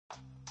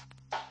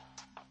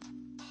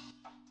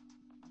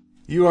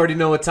You already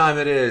know what time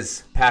it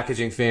is,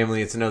 Packaging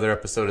family. It's another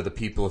episode of the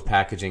People of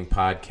Packaging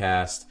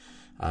podcast.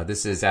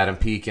 This is Adam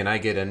Peak, and I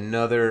get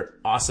another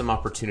awesome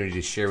opportunity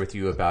to share with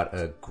you about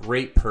a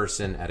great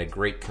person at a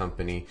great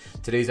company.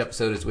 Today's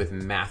episode is with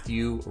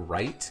Matthew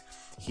Wright.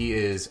 He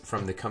is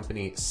from the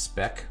company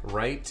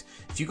SpecRight.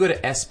 If you go to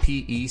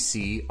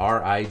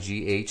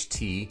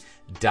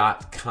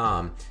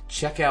SpecRight.com,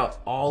 check out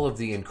all of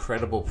the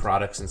incredible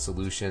products and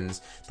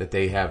solutions that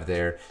they have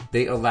there.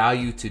 They allow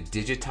you to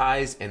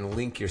digitize and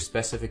link your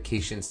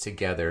specifications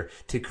together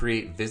to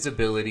create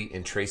visibility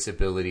and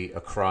traceability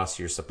across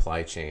your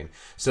supply chain.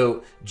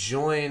 So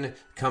join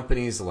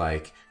companies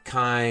like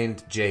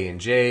Kind,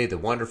 J&J, The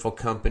Wonderful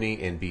Company,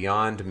 and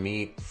Beyond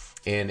Meat,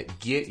 and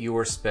get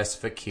your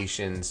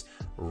specifications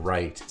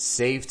right.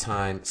 Save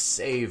time,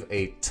 save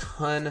a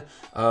ton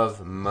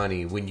of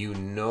money when you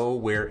know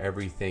where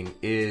everything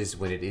is,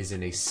 when it is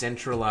in a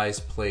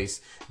centralized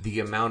place. The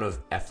amount of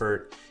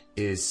effort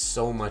is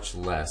so much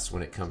less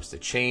when it comes to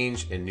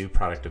change and new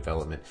product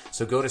development.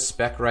 So go to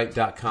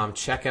SpecRight.com,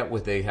 check out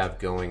what they have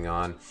going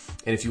on.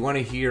 And if you want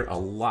to hear a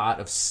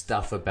lot of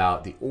stuff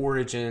about the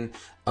origin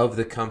of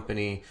the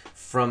company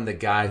from the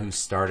guy who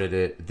started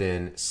it,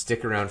 then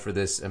stick around for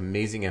this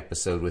amazing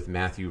episode with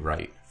Matthew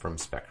Wright from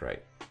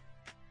SpecRight.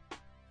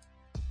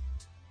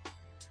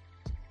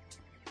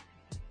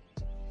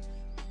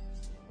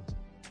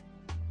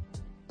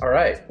 All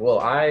right. Well,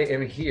 I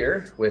am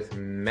here with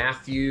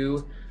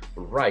Matthew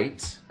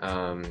Wright.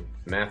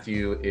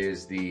 Matthew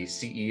is the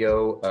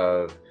CEO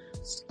of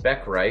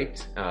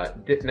SpecRight.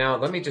 Now,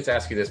 let me just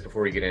ask you this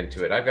before we get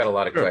into it. I've got a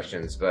lot of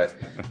questions, but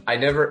I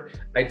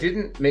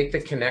didn't make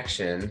the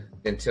connection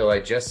until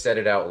I just said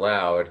it out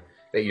loud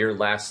that your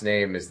last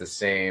name is the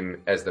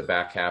same as the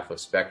back half of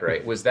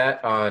SpecRight. Was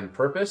that on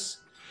purpose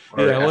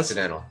or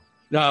accidental?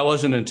 No, it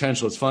wasn't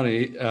intentional. It's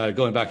funny,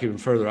 going back even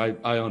further,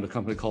 I owned a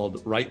company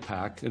called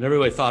WrightPack, and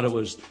everybody thought it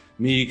was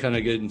me kind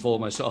of getting full of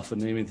myself and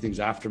naming things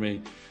after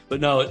me. But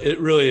no, it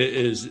really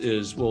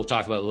is we'll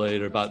talk about it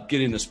later, about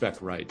getting the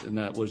spec right, and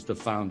that was the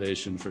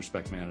foundation for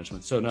spec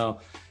management. So no,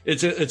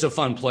 it's a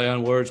fun play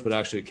on words, but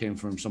actually it came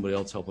from somebody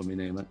else helping me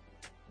name it.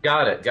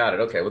 Got it.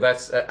 Okay, well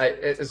that's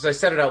as I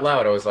said it out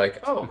loud, I was like,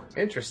 oh,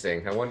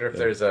 interesting. I wonder if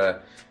there's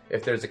a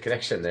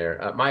connection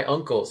there. My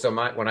uncle,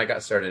 when I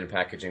got started in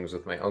packaging was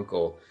with my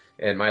uncle.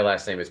 And my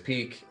last name is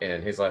Peak,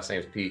 and his last name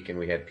is Peak, and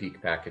we had Peak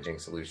Packaging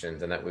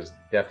Solutions, and that was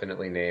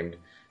definitely named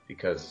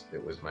because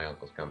it was my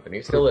uncle's company.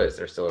 It still is.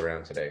 They're still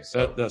around today.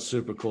 So that's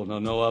super cool.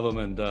 No of them,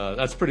 and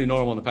that's pretty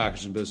normal in the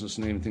packaging business,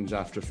 naming things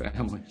after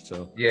family.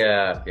 So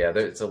yeah,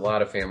 it's a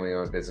lot of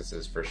family-owned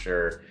businesses for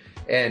sure.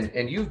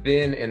 And you've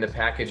been in the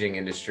packaging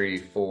industry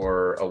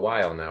for a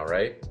while now,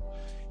 right?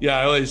 Yeah,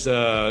 I always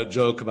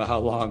joke about how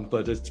long,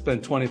 but it's been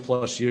 20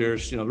 plus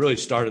years. Really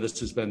started, this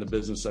has been the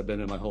business I've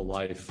been in my whole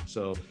life.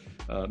 So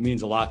it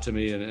means a lot to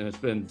me, and it's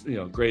been,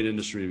 great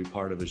industry to be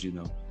part of, as you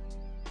know.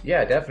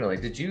 Yeah, definitely.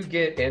 Did you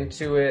get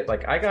into it?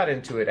 Like, I got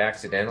into it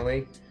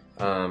accidentally.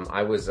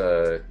 I was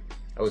a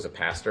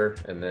pastor,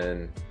 and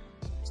then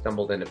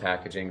stumbled into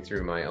packaging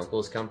through my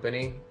uncle's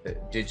company.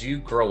 Did you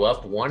grow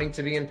up wanting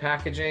to be in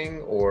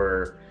packaging,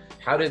 or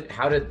how did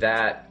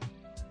that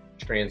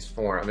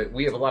transform? I mean,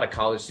 we have a lot of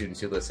college students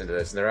who listen to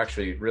this, and they're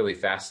actually really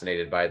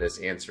fascinated by this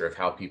answer of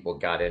how people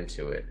got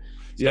into it.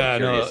 So I'm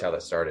curious how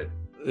that started.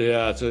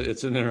 Yeah,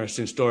 it's an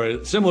interesting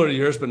story, similar to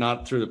yours, but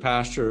not through the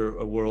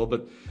pasture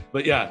world.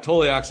 But yeah,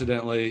 totally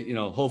accidentally.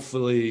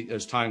 Hopefully,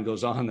 as time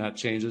goes on, that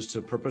changes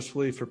to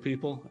purposefully for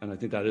people, and I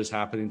think that is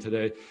happening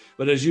today.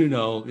 But as you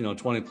know,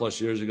 20 plus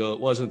years ago, it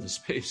wasn't the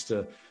space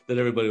that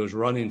everybody was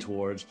running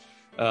towards.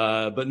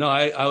 But no,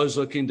 I was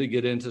looking to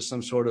get into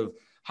some sort of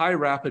high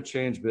rapid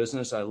change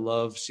business. I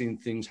love seeing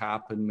things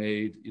happen,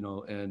 made,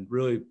 and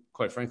really,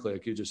 quite frankly,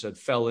 like you just said,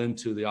 fell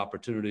into the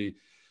opportunity,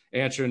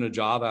 answering a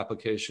job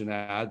application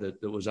ad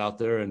that was out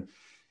there, and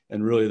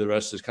really the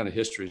rest is kind of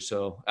history.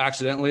 So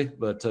accidentally,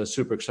 but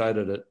super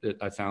excited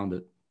I found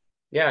it.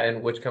 Yeah,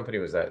 and which company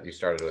was that you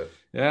started with?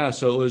 Yeah,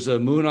 so it was a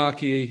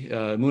Moonachie,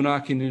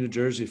 New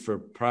Jersey, for a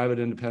private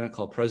independent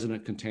called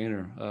President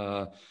Container.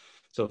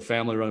 So a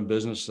family-run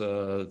business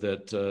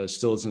that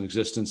still is in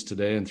existence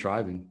today and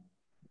thriving.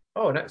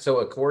 Oh,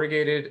 so a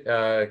corrugated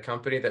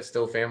company that's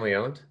still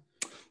family-owned?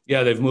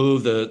 Yeah, they've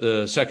moved.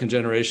 The second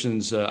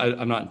generations,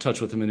 I'm not in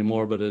touch with them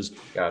anymore, but has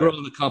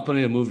grown the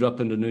company and moved up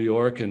into New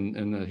York,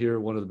 and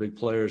here one of the big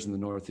players in the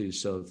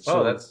Northeast. So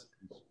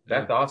that's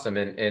awesome.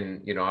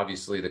 And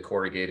obviously the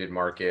corrugated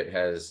market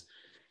has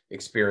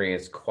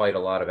experienced quite a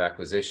lot of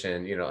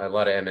acquisition, a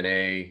lot of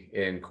M&A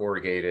in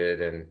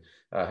corrugated, and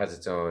has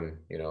its own,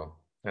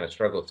 kind of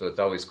struggle. So it's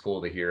always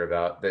cool to hear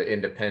about the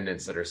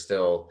independents that are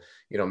still,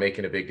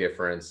 making a big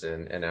difference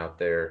and out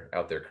there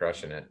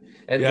crushing it.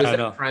 And was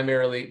that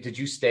primarily, did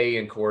you stay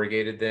in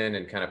corrugated then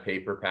and kind of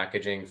paper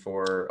packaging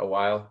for a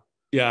while?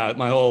 Yeah,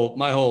 my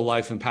whole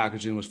life in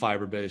packaging was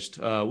fiber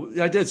based.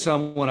 I did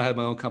some when I had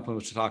my own company,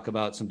 which to talk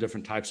about some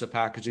different types of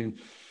packaging,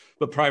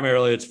 but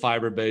primarily it's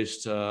fiber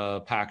based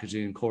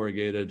packaging,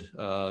 corrugated,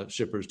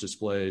 shippers,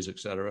 displays, et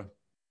cetera.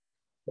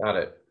 Got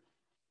it.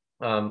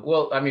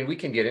 Well, I mean, we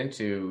can get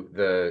into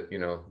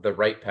the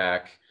Wright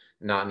Pack,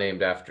 not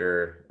named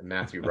after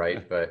Matthew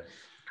Wright, but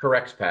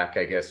Correct Pack,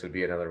 I guess would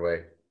be another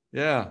way.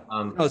 Yeah.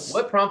 No,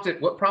 What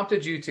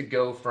prompted you to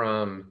go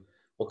from,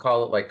 we'll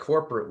call it like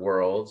corporate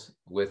world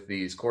with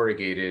these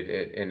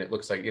corrugated, and it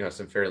looks like,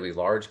 some fairly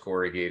large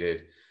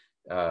corrugated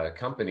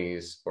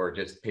companies or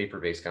just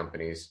paper-based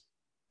companies,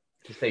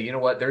 to say, you know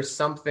what, there's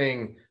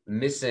something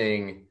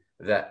missing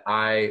that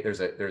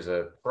there's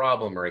a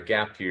problem or a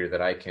gap here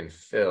that I can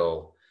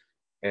fill,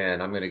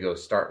 and I'm going to go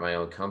start my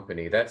own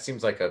company. That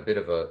seems like a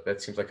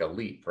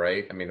leap,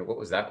 right? I mean, what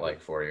was that like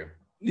for you?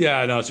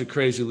 yeah, no, it's a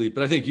crazy leap.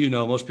 But I think,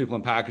 most people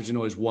in packaging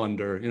always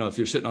wonder, if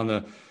you're sitting on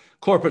the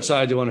corporate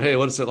side, you wonder, hey,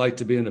 what is it like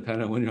to be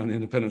independent? When you're on the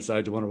independent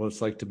side, you wonder what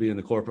it's like to be in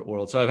the corporate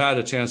world. So I've had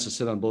a chance to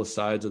sit on both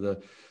sides of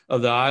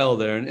the aisle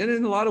there. And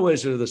in a lot of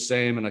ways, they're the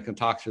same. And I can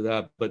talk through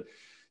that. But,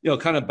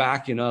 kind of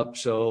backing up.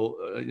 So,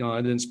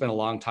 I didn't spend a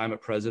long time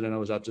at President. I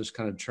was out just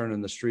kind of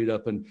churning the street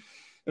up and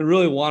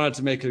really wanted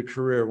to make it a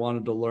career,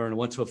 wanted to learn. I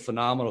went to a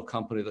phenomenal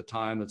company at the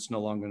time that's no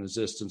longer in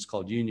existence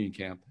called Union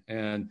Camp.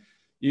 And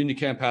Union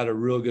Camp had a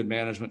real good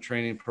management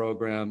training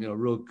program,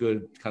 real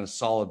good kind of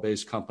solid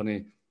base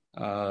company.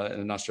 And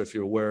I'm not sure if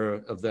you're aware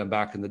of them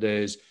back in the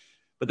days,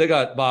 but they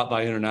got bought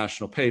by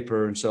International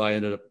Paper. And so I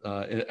ended up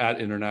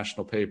at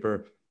International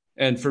Paper.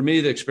 And for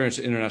me, the experience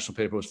at International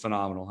Paper was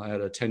phenomenal. I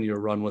had a 10-year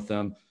run with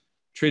them,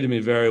 treated me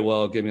very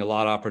well, gave me a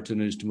lot of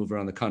opportunities to move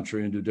around the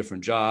country and do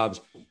different jobs.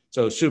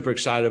 So super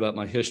excited about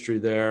my history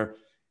there.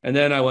 And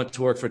then I went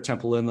to work for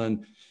Temple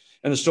Inland.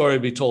 And the story to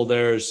be told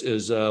there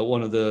is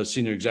one of the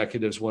senior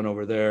executives went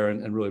over there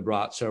and really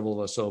brought several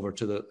of us over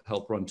to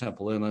help run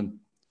Temple Inland.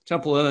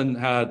 Temple Inland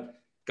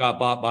got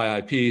bought by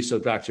IP. So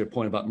back to your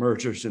point about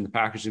mergers in the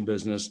packaging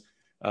business,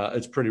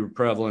 it's pretty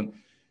prevalent.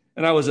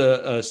 And I was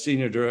a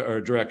senior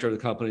director of the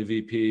company,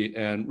 VP,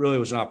 and really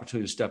was an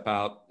opportunity to step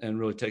out and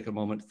really take a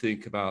moment to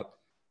think about,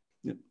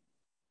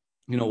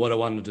 what I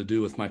wanted to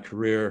do with my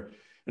career.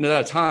 And at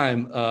that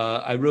time,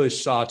 I really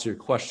saw, to your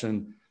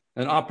question,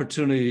 an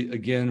opportunity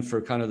again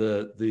for kind of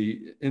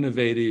the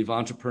innovative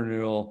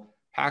entrepreneurial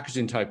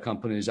packaging type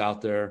companies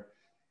out there.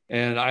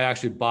 And I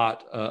actually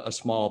bought a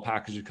small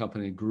packaging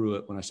company, grew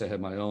it when I say I had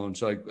my own.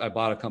 So I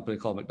bought a company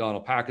called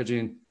McDonald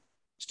Packaging,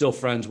 still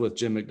friends with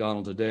Jim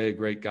McDonald today,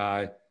 great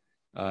guy,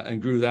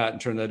 and grew that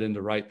and turned that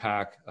into Wright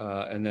Pack,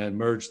 and then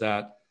merged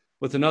that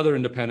with another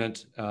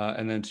independent.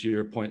 And then to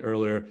your point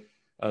earlier,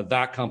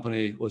 that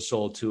company was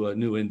sold to a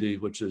new indie,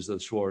 which is the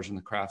Schwarz and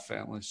the Kraft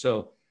family.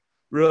 So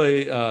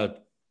really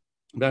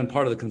been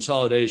part of the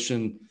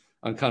consolidation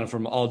on kind of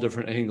from all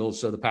different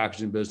angles of the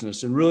packaging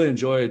business, and really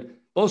enjoyed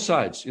both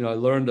sides. I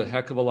learned a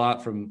heck of a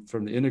lot from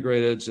the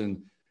integrateds,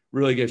 and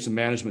really gave some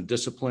management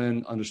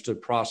discipline, understood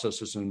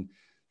processes and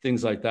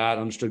things like that,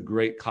 understood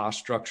great cost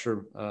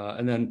structure.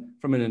 And then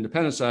from an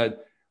independent side,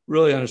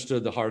 really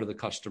understood the heart of the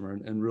customer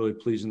and really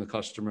pleasing the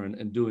customer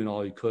and doing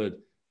all you could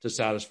to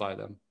satisfy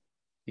them.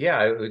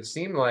 Yeah, it would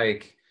seem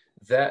like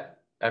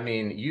that. I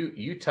mean,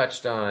 you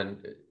touched on,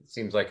 it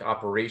seems like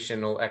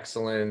operational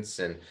excellence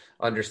and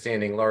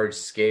understanding large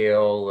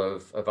scale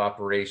of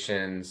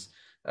operations,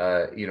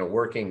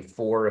 working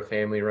for a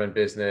family-run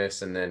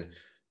business, and then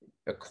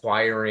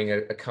acquiring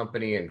a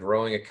company and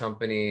growing a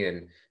company,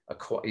 and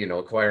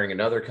acquiring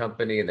another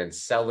company and then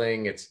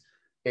selling.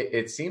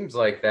 It seems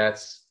like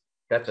that's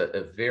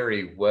a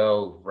very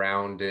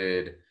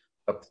well-rounded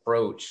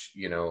approach,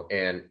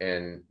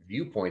 and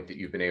viewpoint that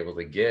you've been able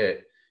to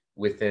get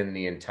within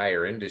the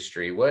entire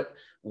industry. What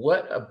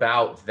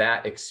about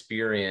that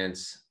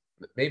experience,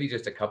 maybe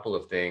just a couple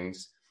of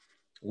things,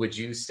 would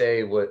you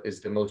say what is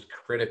the most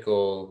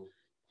critical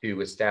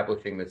to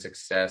establishing the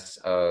success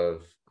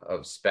of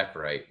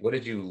SpecRite? What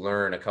did you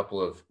learn? A couple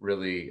of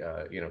really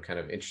kind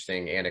of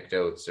interesting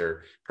anecdotes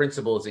or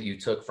principles that you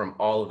took from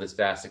all of this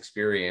vast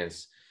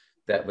experience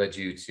that led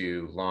you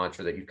to launch,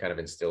 or that you kind of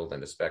instilled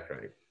into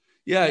SpecRite?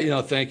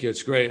 Yeah, thank you.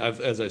 It's great.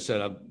 As I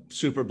said, I'm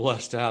super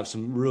blessed to have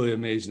some really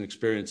amazing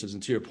experiences.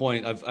 And to your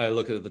point, I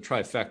look at the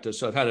trifecta.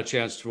 So I've had a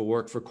chance to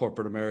work for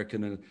corporate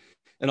American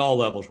and all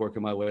levels,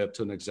 working my way up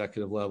to an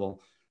executive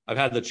level. I've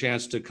had the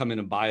chance to come in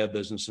and buy a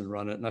business and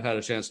run it. And I've had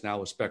a chance now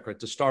with SpecRite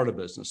to start a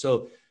business.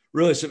 So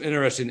really some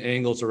interesting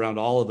angles around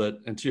all of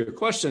it. And to your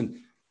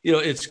question,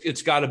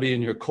 it's got to be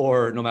in your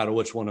core, no matter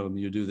which one of them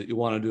you do, that you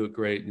want to do it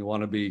great and you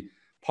want to be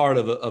part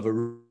of a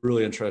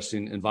really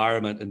interesting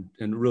environment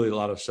and really a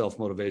lot of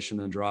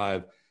self-motivation and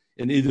drive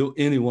in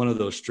any one of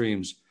those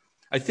streams.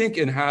 I think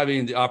in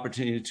having the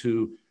opportunity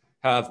to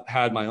have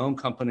had my own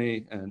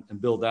company and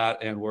build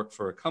that and work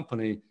for a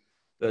company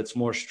that's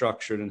more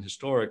structured and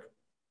historic,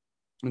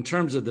 in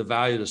terms of the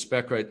value to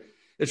SpecRite,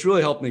 it's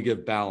really helped me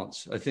give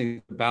balance. I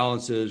think the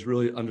balance is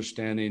really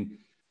understanding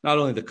not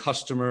only the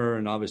customer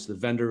and obviously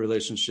the vendor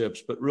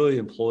relationships, but really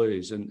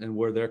employees and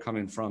where they're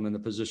coming from and the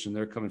position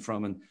they're coming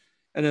from.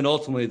 And then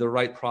ultimately the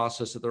right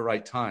process at the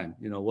right time.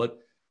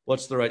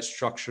 What's the right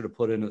structure to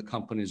put into the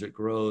company as it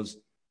grows,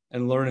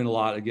 and learning a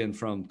lot, again,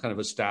 from kind of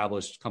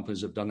established companies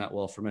that have done that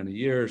well for many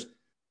years,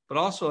 but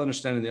also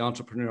understanding the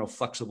entrepreneurial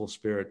flexible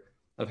spirit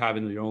of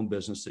having your own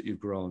business that you've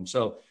grown.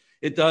 So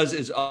it does,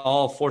 it's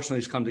all fortunately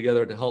has come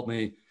together to help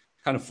me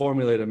kind of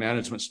formulate a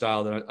management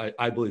style that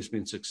I believe has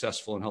been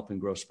successful in helping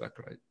grow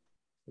SpecRite.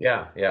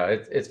 Yeah, yeah.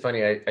 It's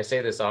funny. I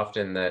say this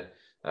often that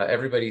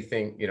everybody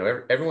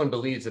everyone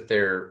believes that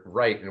they're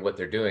right in what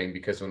they're doing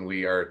because when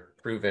we are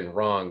proven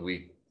wrong,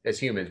 we as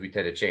humans we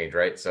tend to change,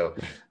 right? So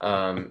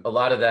a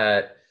lot of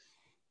that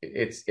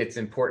it's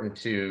important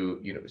to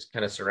just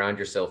kind of surround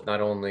yourself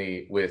not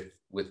only with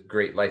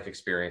great life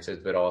experiences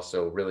but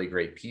also really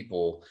great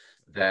people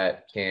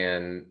that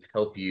can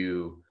help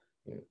you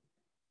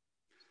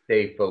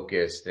stay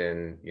focused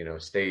and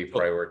stay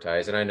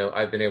prioritized. And I know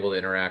I've been able to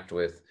interact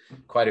with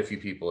quite a few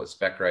people at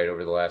SpecRite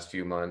over the last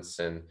few months,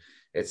 and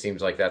it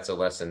seems like that's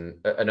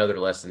another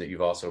lesson that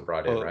you've also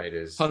brought in, right?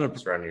 Is 100,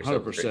 surrounding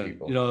yourself with great 100%.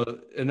 people.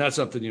 And that's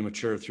something you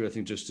mature through, I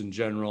think, just in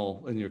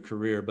general in your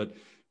career. But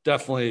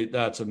definitely,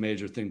 that's a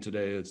major thing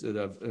today. Is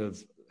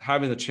of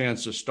having the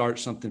chance to start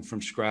something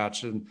from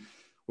scratch and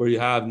where you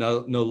have no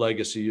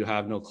legacy, you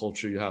have no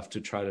culture, you have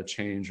to try to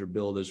change or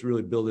build. Is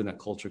really building that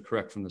culture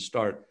correct from the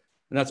start.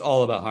 And that's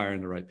all about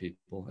hiring the right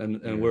people.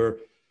 And we're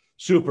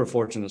super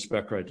fortunate at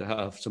SpecRite to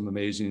have some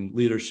amazing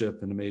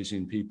leadership and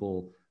amazing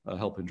people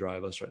helping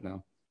drive us right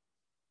now.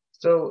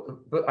 So,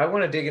 but I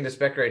want to dig into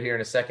SpecRite here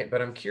in a second,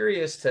 but I'm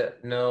curious to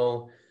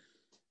know,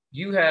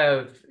 you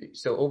have,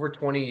 so over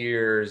 20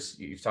 years,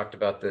 you've talked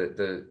about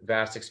the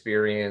vast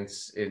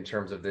experience in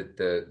terms of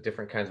the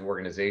different kinds of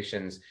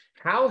organizations.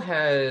 How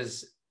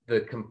has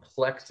the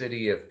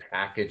complexity of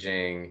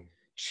packaging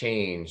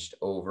changed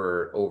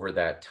over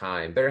that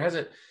time? There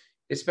hasn't,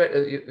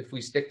 if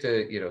we stick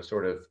to,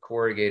 sort of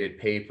corrugated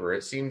paper,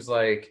 it seems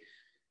like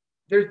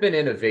there's been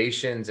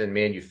innovations in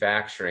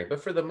manufacturing,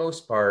 but for the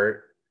most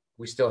part,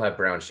 we still have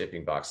brown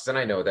shipping boxes. And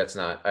I know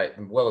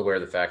I'm well aware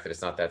of the fact that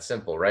it's not that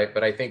simple, right?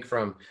 But I think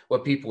from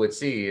what people would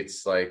see,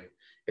 it's like,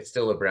 it's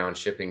still a brown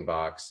shipping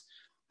box.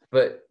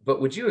 But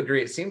would you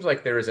agree? It seems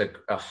like there is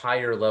a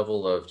higher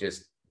level of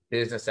just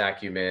business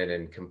acumen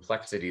and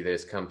complexity that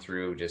has come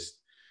through just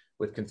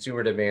with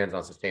consumer demands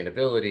on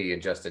sustainability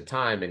and just in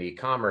time and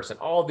e-commerce, and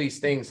all these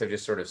things have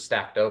just sort of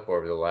stacked up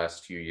over the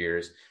last few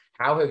years.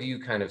 How have you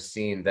kind of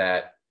seen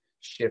that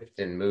shift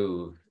and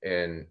move,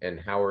 and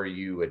how are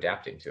you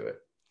adapting to it?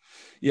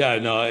 Yeah,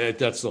 no,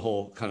 that's the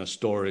whole kind of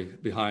story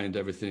behind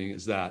everything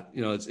is that,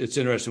 it's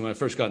interesting. When I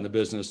first got in the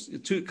business,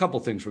 a couple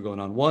of things were going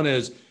on. One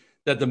is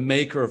that the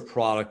maker of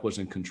product was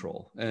in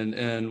control.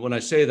 And when I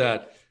say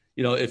that,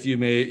 if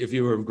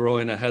you were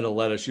growing a head of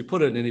lettuce, you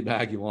put it in any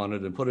bag you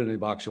wanted and put it in any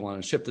box you wanted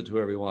and shipped it to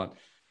whoever you want.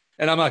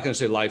 And I'm not going to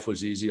say life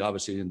was easy.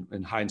 Obviously,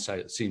 in hindsight,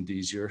 it seemed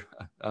easier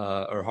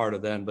or harder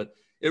then, but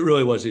it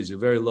really was easy,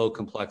 very low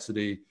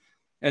complexity.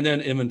 And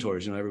then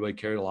inventories, everybody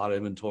carried a lot of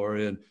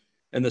inventory,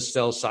 and the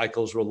sales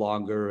cycles were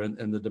longer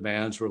and the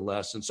demands were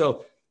less. And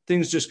so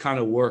things just kind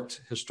of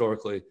worked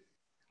historically.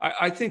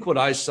 I think what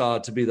I saw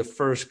to be the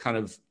first kind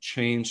of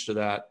change to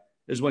that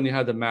is when you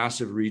had the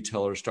massive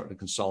retailers starting to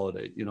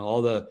consolidate.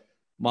 All the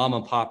mom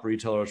and pop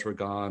retailers were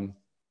gone.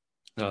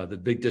 The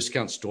big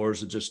discount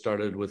stores had just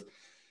started with,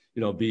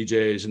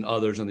 BJ's and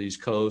others on the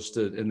East Coast,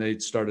 and they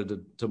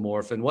started to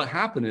morph. And what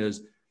happened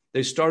is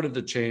they started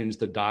to change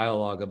the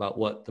dialogue about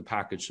what the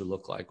package should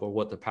look like or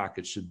what the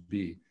package should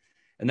be.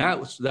 And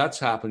that's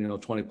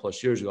happened, 20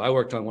 plus years ago. I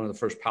worked on one of the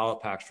first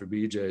pallet packs for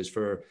BJ's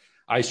for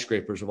ice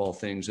scrapers of all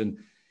things. And,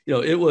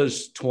 it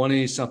was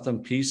 20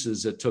 something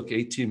pieces that took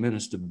 18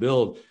 minutes to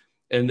build.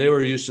 And they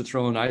were used to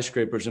throwing ice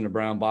scrapers in a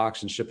brown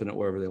box and shipping it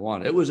wherever they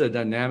wanted. It was a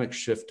dynamic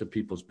shift to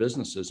people's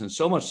businesses. And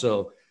so much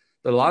so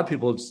that a lot of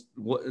people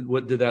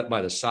did that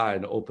by the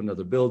side, opened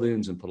other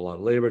buildings and put a lot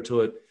of labor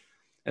to it.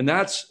 And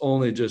that's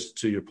only, just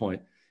to your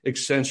point,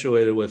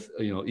 accentuated with,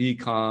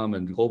 e-com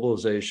and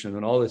globalization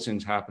and all these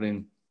things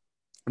happening.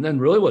 And then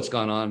really what's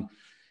gone on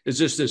is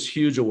just this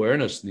huge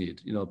awareness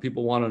need.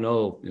 People want to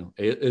know,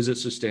 is it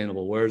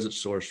sustainable? Where is it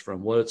sourced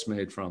from? What it's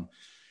made from?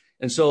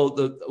 And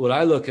so what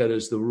I look at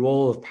is the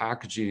role of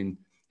packaging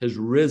has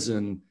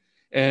risen,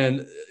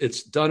 and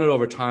it's done it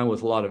over time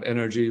with a lot of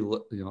energy,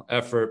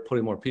 effort,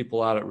 putting more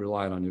people at it,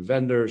 relying on your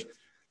vendors.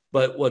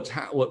 But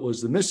what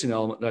was the missing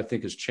element that I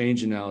think is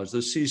changing now is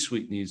the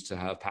C-suite needs to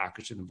have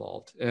packaging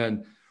involved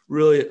and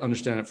really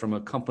understand it from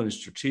a company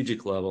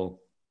strategic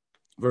level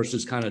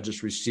versus kind of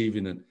just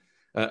receiving it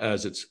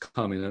as it's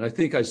coming. And I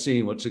think I've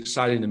seen, what's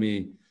exciting to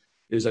me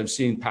is I'm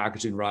seeing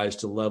packaging rise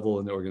to level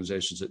in the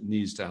organizations that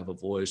needs to have a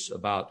voice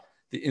about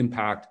the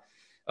impact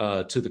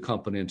to the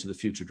company and to the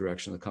future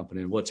direction of the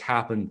company. And what's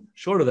happened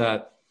short of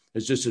that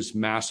is just this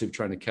massive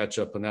trying to catch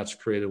up. And that's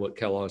created what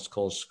Kellogg's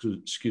calls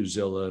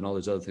SKUzilla and all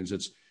these other things.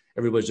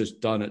 Everybody's just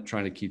done it,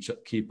 trying to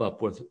keep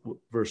up with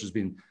versus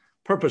being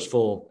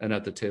purposeful and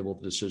at the table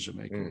of decision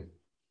making.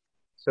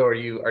 So are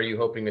you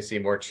hoping to see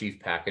more chief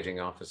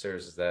packaging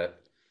officers? Is that?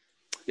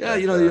 Yeah,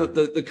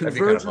 the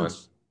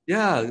convergence.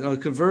 Kind of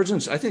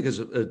convergence. I think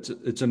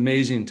it's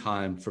amazing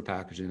time for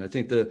packaging. I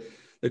think the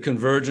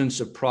convergence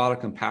of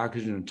product and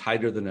packaging are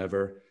tighter than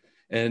ever,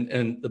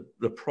 and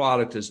the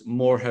product is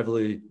more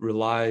heavily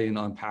relying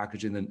on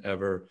packaging than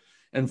ever.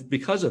 And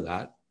because of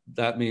that,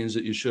 that means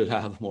that you should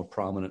have a more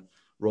prominent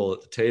role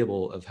at the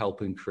table of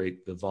helping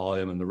create the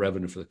volume and the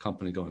revenue for the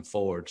company going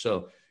forward.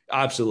 So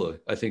absolutely,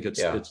 I think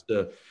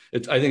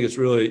I think it's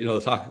really,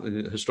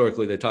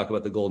 historically they talk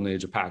about the golden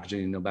age of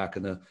packaging, back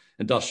in the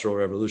Industrial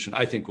Revolution.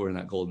 I think we're in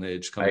that golden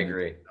age. I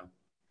agree.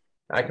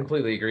 I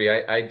completely agree.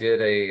 I did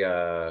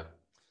who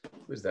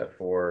was that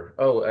for?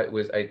 Oh, it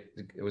was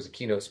a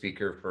keynote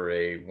speaker for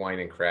a wine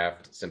and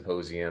craft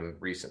symposium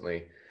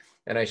recently.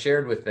 And I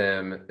shared with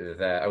them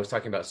that I was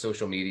talking about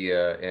social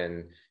media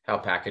and how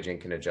packaging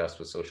can adjust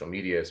with social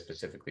media,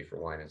 specifically for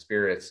wine and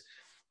spirits.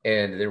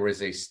 And there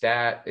was a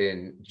stat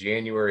in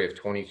January of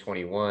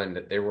 2021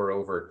 that there were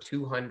over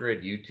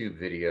 200 YouTube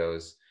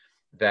videos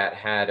that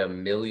had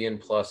 1 million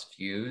plus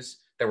views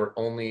that were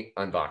only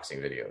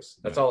unboxing videos.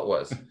 That's all it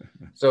was.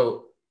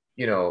 So,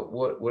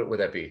 what would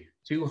that be?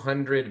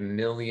 200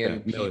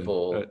 million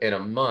people in a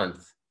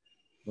month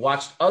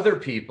watched other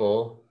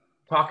people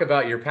talk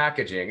about your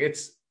packaging.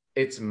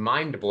 It's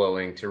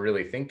mind-blowing to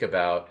really think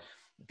about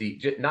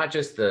not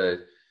just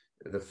the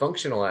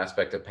functional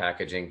aspect of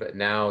packaging, but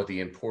now the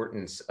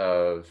importance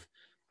of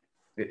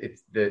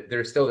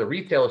there's still the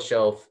retail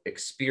shelf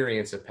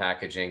experience of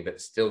packaging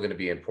that's still going to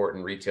be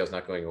important. Retail's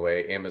not going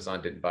away.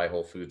 Amazon didn't buy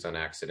Whole Foods on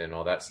accident,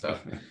 all that stuff.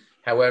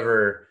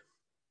 However,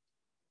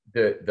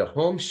 the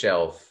home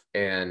shelf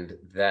and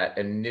that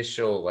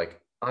initial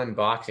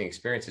unboxing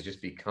experience has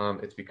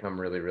become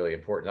really, really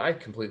important. I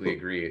completely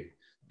agree.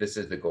 This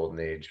is the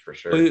golden age for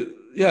sure.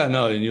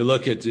 And you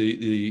look at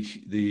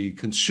the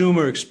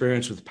consumer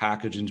experience with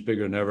packaging is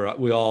bigger than ever.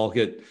 We all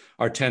get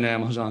our 10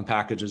 Amazon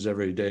packages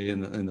every day in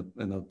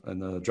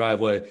the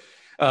driveway.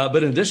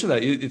 But in addition to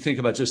that, you think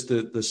about just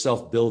the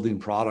self-building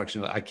products,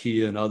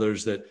 IKEA and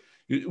others that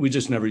we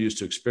just never used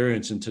to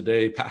experience. And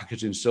today,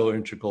 packaging is so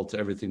integral to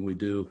everything we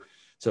do.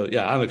 So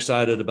I'm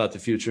excited about the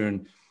future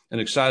and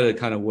excited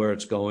kind of where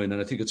it's going.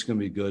 And I think it's going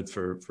to be good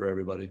for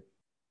everybody.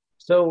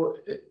 So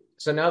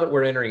now that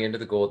we're entering into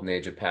the golden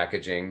age of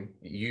packaging,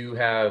 you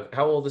have,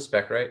 how old is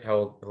SpecRite?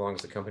 How long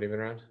has the company been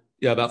around?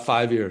 Yeah, about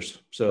 5 years.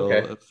 So,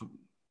 okay.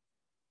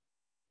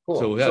 Cool.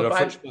 So we had our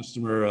first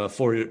customer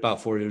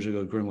about 4 years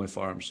ago, Grimway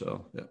Farms.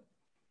 So yeah.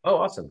 Oh,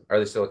 awesome. Are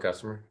they still a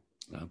customer?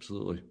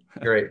 Absolutely.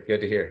 Great.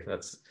 Good to hear.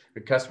 That's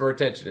the customer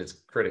retention is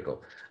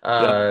critical.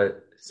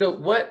 So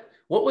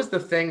what was the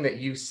thing that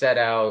you set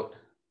out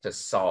to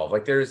solve?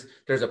 There's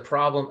a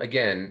problem,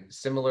 again,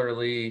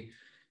 similarly,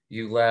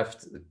 you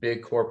left the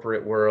big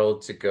corporate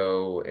world to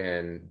go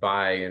and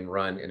buy and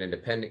run an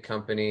independent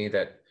company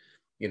that,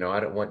 you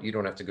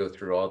don't have to go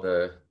through all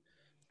the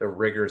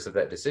rigors of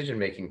that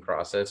decision-making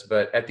process.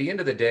 But at the end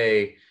of the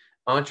day,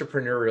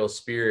 entrepreneurial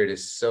spirit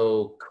is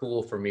so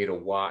cool for me to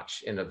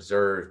watch and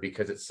observe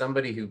because it's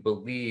somebody who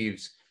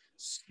believes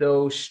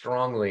so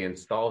strongly in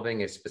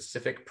solving a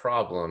specific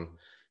problem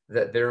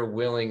that they're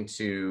willing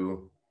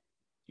to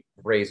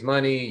raise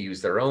money,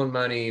 use their own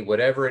money,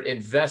 whatever it,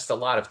 invest a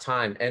lot of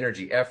time,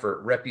 energy,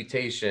 effort,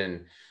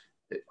 reputation,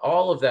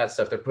 all of that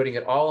stuff. They're putting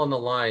it all on the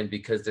line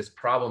because this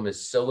problem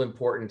is so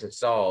important to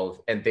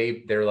solve. And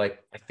they're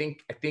like, I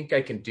think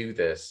I can do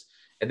this.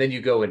 And then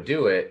you go and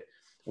do it.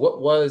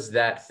 What was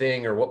that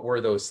thing, or what were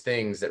those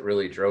things that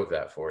really drove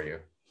that for you?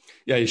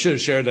 Yeah, you should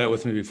have shared that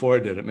with me before I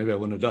did it. Maybe I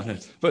wouldn't have done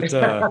it. But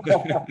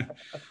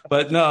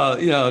but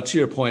no, to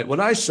your point, what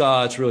I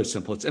saw, it's really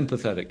simple. It's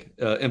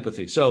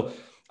empathy. So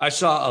I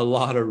saw a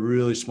lot of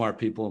really smart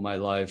people in my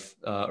life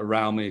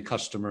around me,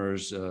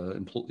 customers,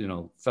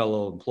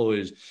 fellow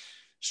employees,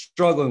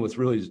 struggling with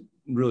really,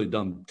 really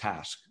dumb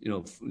tasks,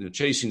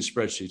 chasing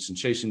spreadsheets and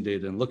chasing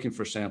data and looking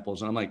for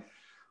samples. And I'm like,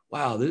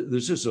 wow,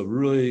 there's just a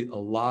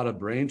lot of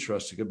brain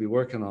trust that could be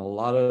working on a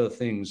lot of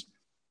things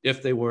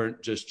if they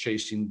weren't just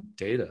chasing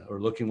data or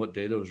looking what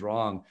data was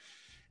wrong.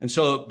 And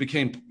so it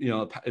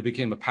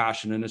became a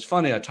passion. And it's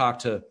funny, I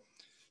talked to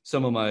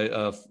some of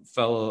my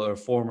fellow or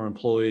former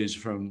employees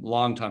from a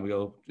long time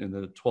ago in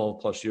the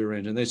 12 plus year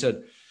range. And they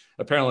said,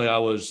 apparently I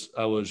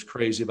was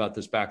crazy about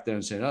this back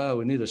then, saying, oh,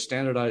 we need a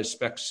standardized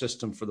spec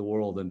system for the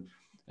world.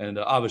 And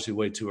obviously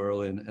way too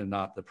early and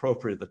not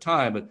appropriate at the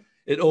time, but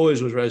it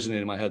always was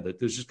resonating in my head that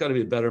there's just got to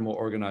be a better, more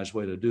organized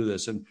way to do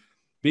this. And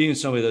being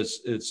somebody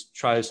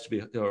tries to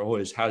be, or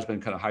always has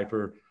been kind of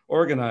hyper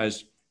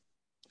organized,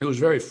 it was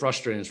very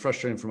frustrating. It's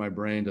frustrating for my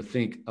brain to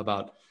think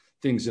about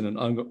things in an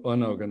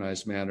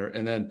unorganized manner.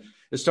 And then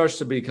it starts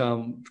to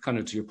become kind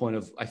of to your point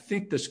of, I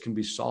think this can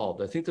be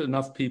solved. I think that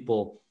enough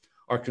people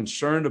are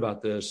concerned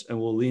about this and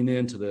will lean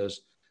into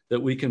this,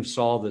 that we can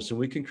solve this and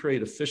we can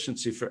create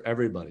efficiency for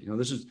everybody.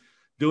 This is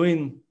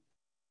doing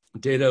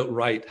data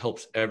right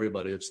helps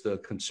everybody. It's the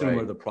consumer,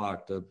 right, the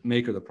product, the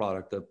maker of the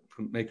product, the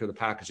maker of the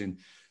packaging.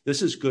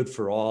 This is good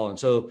for all. And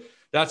so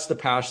that's the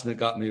passion that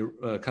got me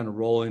kind of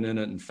rolling in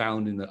it and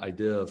founding the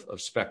idea of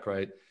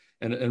SpecRite.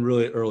 And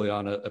really early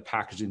on, a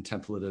packaging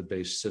templated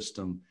based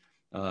system.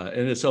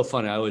 And it's so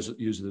funny. I always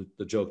use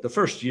the joke. The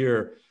first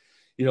year,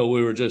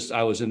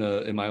 I was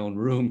in my own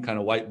room kind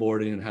of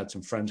whiteboarding and had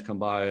some friends come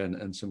by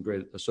and some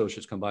great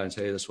associates come by and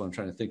say, hey, this is what I'm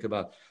trying to think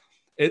about.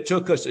 It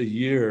took us a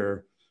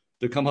year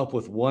to come up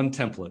with one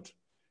template.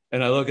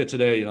 And I look at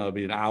today, it'll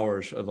be an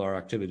hours of our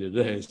activity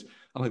today.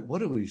 I'm like, what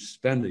do we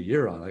spend a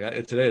year on?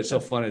 Today, it's so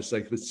funny. It's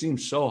like, it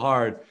seems so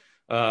hard.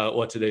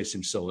 What today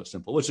seems so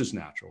simple, which is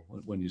natural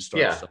when you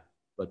start Yeah. stuff.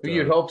 But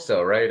You'd hope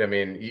so, right? I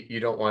mean, you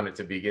don't want it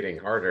to be getting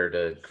harder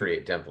to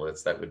create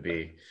templates. That would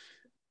be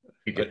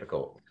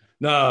difficult.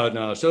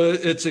 No. So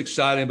it's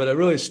exciting, but it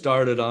really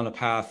started on a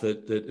path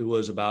that it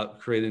was about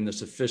creating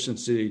this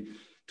efficiency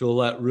to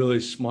let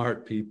really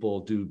smart people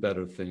do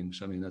better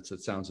things. I mean, it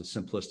sounds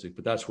simplistic,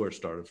 but that's where it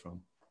started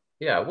from.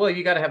 Yeah, well,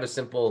 you got to have a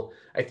simple.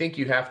 I think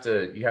you have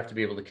to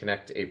be able to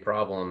connect a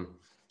problem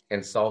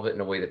and solve it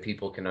in a way that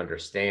people can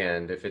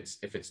understand. If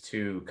it's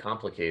too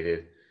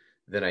complicated,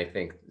 then I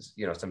think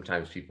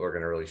sometimes people are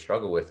going to really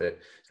struggle with it.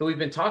 So we've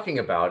been talking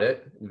about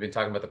it. We've been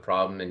talking about the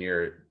problem in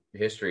your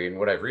history, and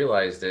what I've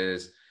realized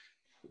is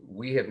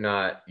we have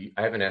not.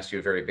 I haven't asked you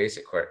a very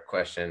basic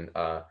question.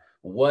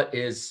 What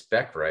is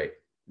SpecRite,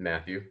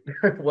 Matthew?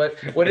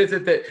 what is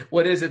it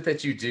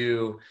that you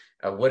do?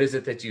 What is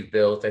it that you've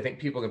built? I think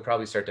people can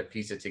probably start to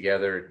piece it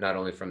together, not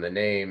only from the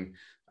name,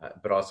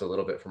 but also a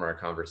little bit from our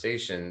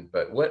conversation.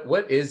 But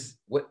what is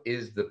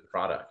the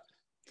product?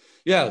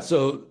 Yeah,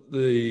 so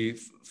the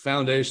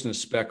foundation of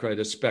SpecRite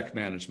is spec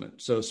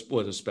management. So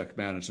what is spec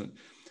management?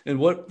 And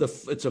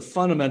it's a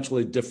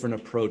fundamentally different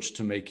approach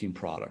to making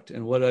product.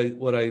 And what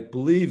I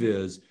believe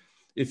is,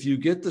 if you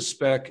get the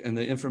spec and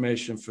the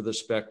information for the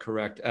spec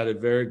correct at a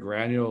very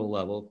granular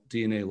level,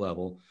 DNA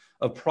level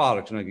of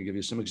product, and I can give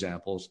you some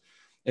examples,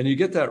 and you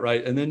get that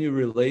right, and then you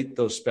relate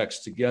those specs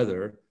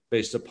together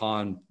based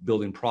upon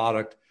building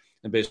product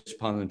and based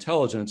upon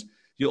intelligence,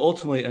 you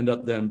ultimately end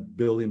up then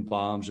building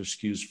BOMs or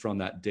SKUs from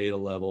that data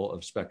level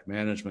of spec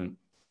management.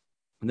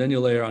 And then you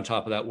layer on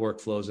top of that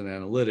workflows and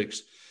analytics.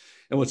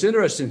 And what's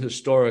interesting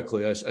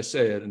historically, I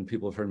say it, and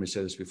people have heard me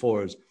say this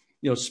before, is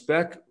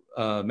spec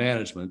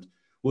management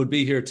would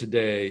be here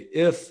today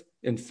if,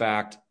 in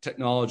fact,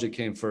 technology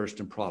came first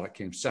and product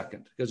came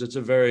second, because it's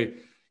a very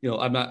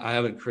I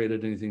haven't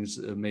created anything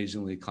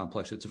amazingly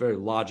complex. It's a very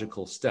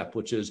logical step,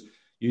 which is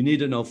you need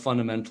to know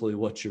fundamentally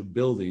what you're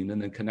building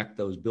and then connect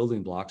those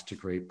building blocks to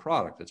create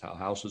product. That's how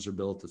houses are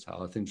built. That's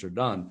how things are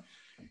done.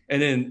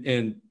 And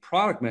in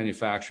product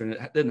manufacturing,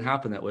 it didn't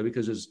happen that way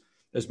because,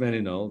 as many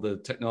know, the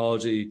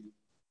technology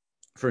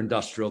for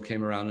industrial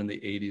came around in the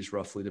 80s,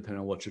 roughly,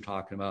 depending on what you're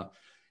talking about.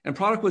 And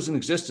product was in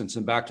existence,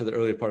 and back to the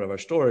earlier part of our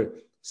story,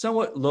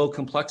 somewhat low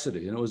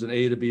complexity, and it was an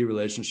A to B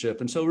relationship.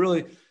 And so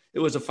really, it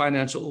was a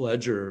financial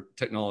ledger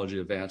technology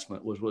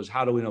advancement, was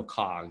how do we know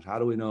COGS? How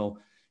do we know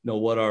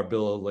what our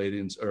bill of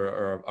ladings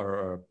or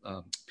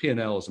our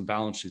P&Ls and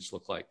balance sheets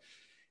look like?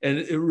 And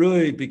it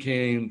really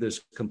became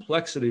this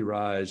complexity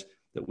rise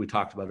that we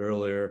talked about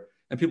earlier.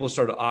 And people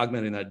started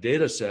augmenting that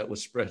data set with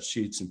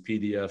spreadsheets and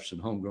PDFs and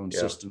homegrown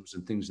systems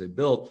and things they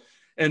built,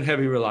 and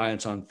heavy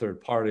reliance on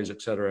third parties,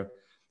 et cetera.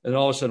 And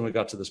all of a sudden we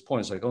got to this point.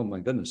 It's like, oh my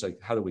goodness, like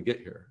how do we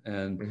get here?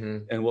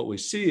 And what we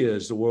see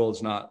is the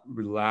world's not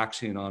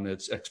relaxing on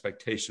its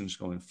expectations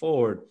going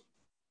forward.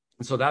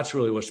 And so that's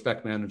really what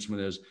spec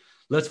management is.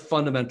 Let's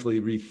fundamentally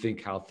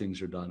rethink how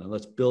things are done, and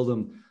let's build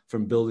them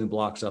from building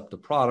blocks up to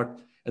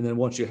product. And then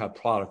once you have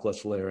product,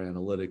 let's layer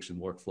analytics and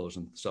workflows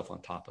and stuff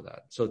on top of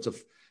that. So it's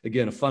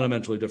again a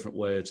fundamentally different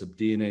way. It's a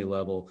DNA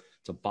level.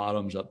 It's a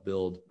bottoms up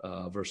build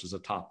versus a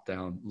top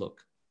down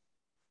look.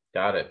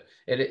 Got it.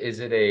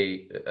 Is it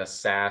a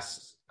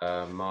SaaS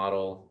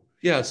model?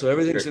 Yeah, so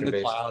everything's in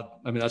the cloud.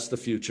 I mean, that's the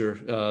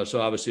future.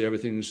 So obviously,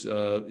 everything's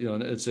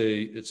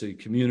it's a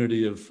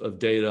community of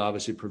data,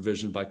 obviously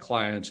provisioned by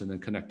clients, and then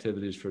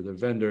connectivities for their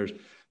vendors.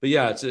 But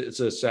yeah,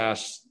 it's a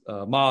SaaS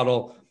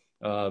model,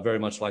 very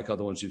much like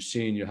other ones you've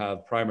seen. You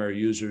have primary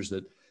users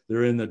that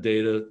they're in the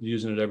data,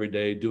 using it every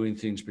day, doing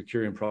things,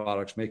 procuring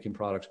products, making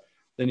products.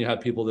 Then you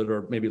have people that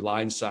are maybe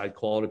line side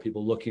quality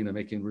people looking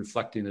and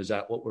reflecting, is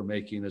that what we're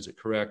making? Is it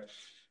correct?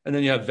 And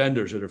then you have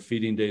vendors that are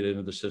feeding data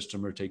into the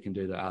system or taking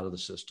data out of the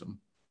system.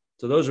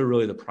 So those are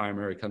really the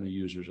primary kind of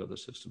users of the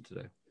system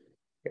today.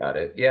 Got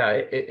it. Yeah.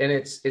 And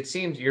it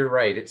seems, you're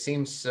right. It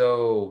seems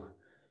so,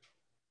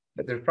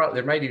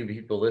 there might even be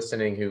people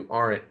listening who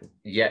aren't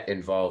yet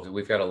involved.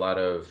 We've got a lot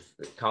of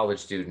college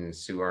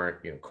students who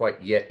aren't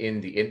quite yet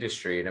in the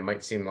industry. And it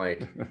might seem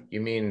like, you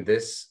mean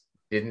this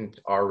didn't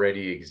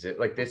already exist?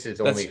 Like this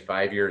is only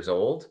 5 years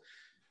old?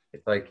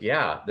 It's like,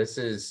 yeah,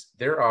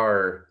 there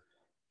are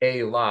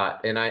a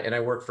lot. And I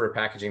work for a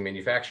packaging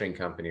manufacturing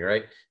company,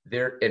 right?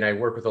 And I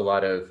work with a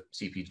lot of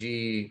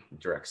CPG,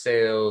 direct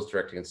sales,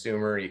 direct to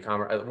consumer,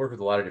 e-commerce. I work with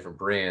a lot of different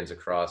brands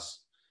across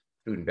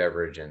food and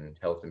beverage and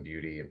health and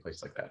beauty and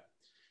places like that.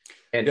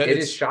 And it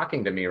is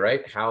shocking to me,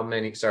 right?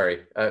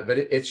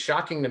 It's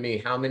shocking to me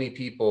how many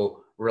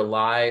people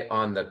rely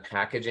on the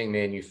packaging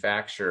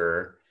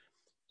manufacturer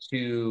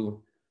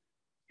to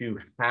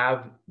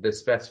have the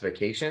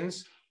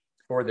specifications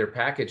for their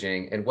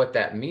packaging. And what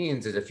that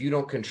means is if you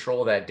don't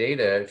control that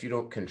data, if you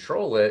don't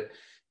control it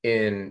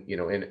in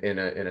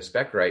a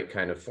SpecRite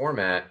kind of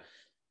format,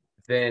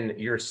 then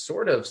you're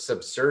sort of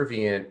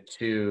subservient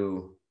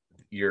to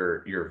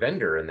your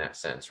vendor in that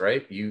sense,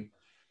 right? You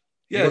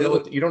don't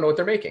know what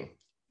they're making.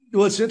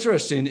 What's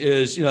interesting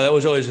is, that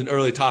was always an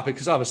early topic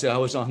because obviously I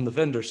was on the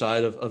vendor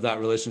side of that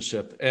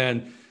relationship.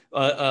 And,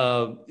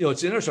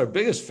 it's interesting. Our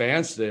biggest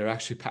fans today are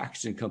actually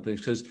packaging companies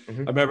because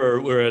Mm-hmm. I remember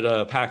we were at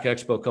a Pack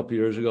Expo a couple of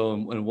years ago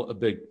and a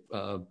big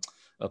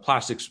a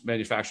plastics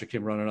manufacturer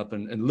came running up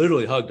and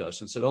literally hugged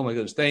us and said, "Oh my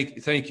goodness,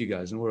 thank you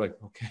guys." And we're like,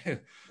 "Okay,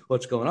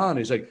 what's going on?" And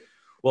he's like,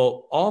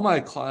 "Well, all my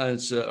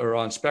clients are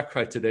on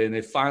SpecRite today and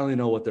they finally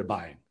know what they're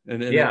buying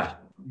and Yeah.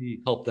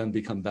 we help them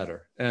become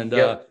better." And,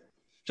 Yep.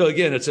 so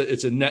again, it's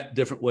a net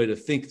different way to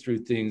think through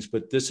things,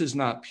 but this is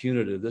not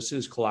punitive. This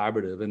is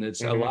collaborative, and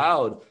it's Mm-hmm.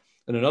 allowed.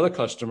 And another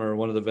customer,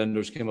 one of the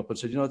vendors, came up and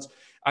said,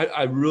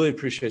 I really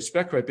appreciate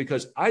SpecRite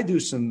because I do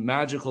some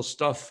magical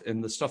stuff in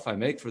the stuff I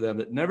make for them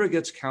that never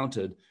gets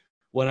counted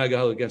when I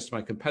go against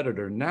my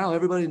competitor. Now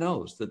everybody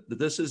knows that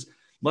this is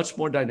much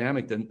more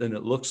dynamic than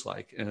it looks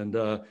like. And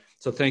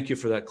so thank you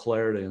for that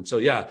clarity. And so,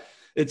 yeah,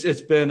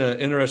 it's been an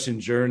interesting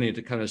journey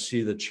to kind of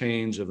see the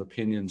change of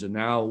opinions. And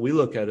now we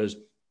look at it as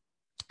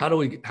how do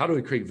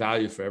we create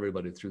value for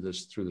everybody through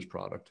this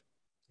product?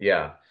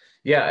 Yeah.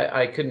 Yeah,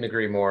 I couldn't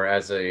agree more.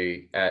 Like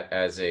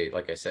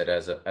I said,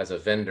 as a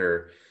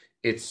vendor,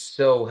 it's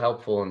so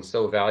helpful and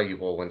so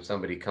valuable when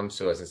somebody comes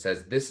to us and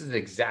says, "This is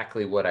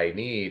exactly what I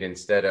need,"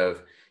 instead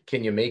of,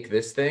 "Can you make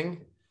this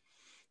thing?"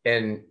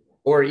 And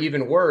or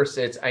even worse,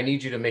 it's, "I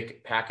need you to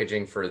make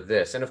packaging for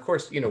this." And of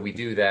course, we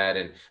do that.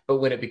 But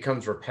when it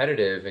becomes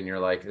repetitive and you're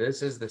like,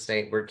 "This is the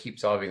same, we keep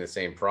solving the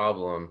same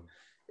problem,"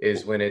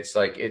 is when it's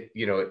like it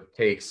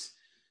takes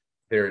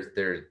there's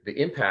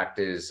the impact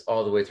is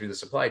all the way through the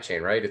supply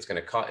chain, right?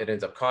 It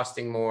ends up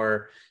costing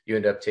more.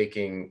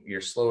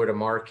 You're slower to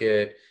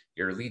market,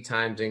 your lead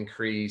times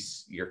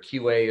increase, your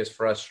QA is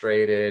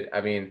frustrated.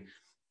 I mean,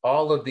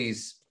 all of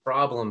these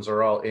problems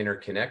are all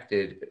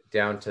interconnected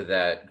down to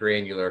that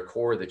granular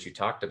core that you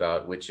talked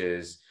about, which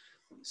is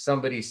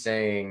somebody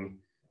saying,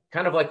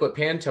 kind of like what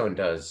Pantone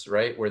does,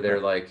 right? Where they're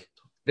Right. like,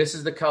 "This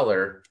is the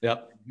color."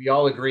 Yep. We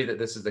all agree that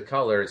this is the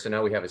color. So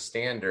now we have a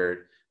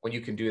standard. When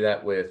you can do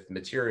that with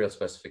material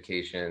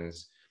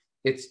specifications,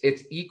 it's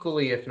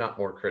equally, if not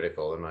more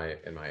critical, in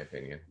my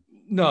opinion.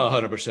 No,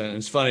 100%.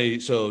 It's funny.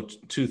 So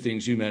two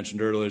things you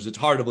mentioned earlier is it's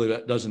hard to believe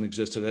that doesn't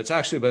exist today. It's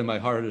actually been my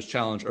hardest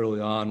challenge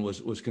early on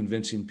was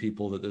convincing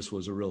people that this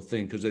was a real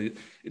thing. Because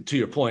to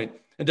your point,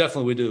 and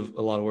definitely we do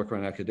a lot of work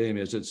around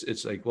academia,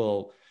 it's like,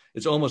 well,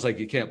 it's almost like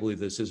you can't believe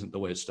this isn't the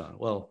way it's done.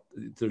 Well,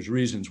 there's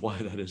reasons why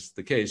that is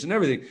the case. And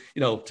everything,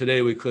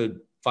 today we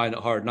could find it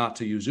hard not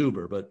to use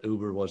Uber, but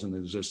Uber wasn't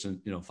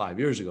existent, 5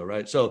 years ago,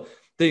 right? So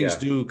things Yeah.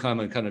 do come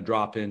and kind of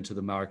drop into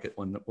the market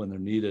when they're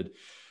needed.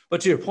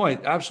 But to your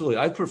point, absolutely,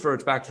 I prefer,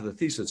 it's back to the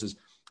thesis, is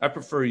I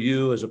prefer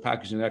you as a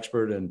packaging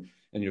expert and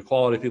your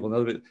quality people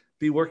and other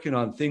be working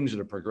on things that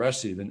are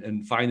progressive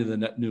and finding the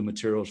net new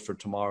materials for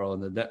tomorrow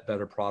and the net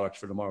better products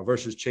for tomorrow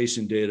versus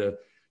chasing data,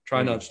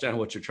 trying to understand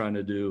what you're trying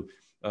to do.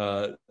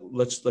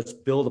 Let's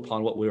build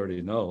upon what we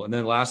already know. And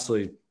then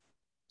lastly,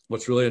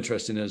 what's really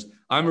interesting is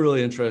I'm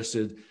really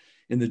interested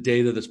in the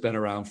data that's been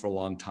around for a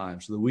long time.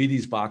 So the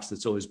Wheaties box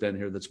that's always been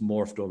here, that's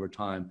morphed over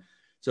time.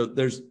 So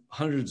there's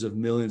hundreds of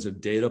millions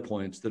of data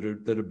points that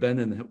have been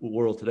in the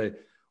world today.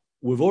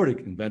 We've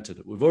already invented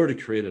it. We've already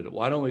created it.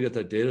 Why don't we get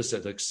that data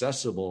set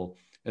accessible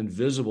and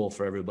visible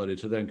for everybody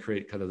to then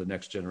create kind of the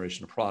next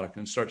generation of product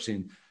and start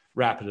seeing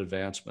rapid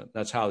advancement?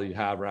 That's how you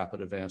have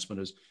rapid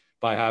advancement, is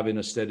by having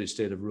a steady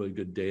state of really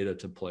good data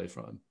to play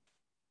from.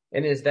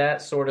 And is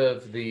that sort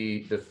of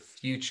the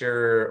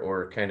future,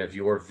 or kind of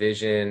your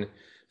vision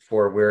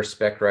for where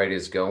SpecRite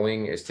is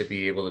going, is to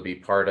be able to be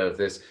part of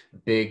this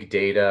big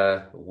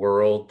data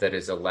world that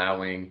is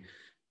allowing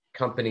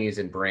companies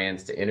and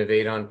brands to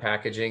innovate on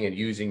packaging and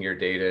using your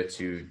data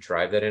to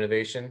drive that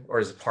innovation, or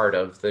is it part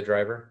of the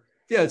driver?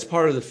 Yeah, it's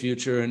part of the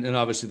future. And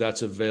obviously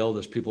that's availed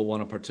as people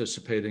want to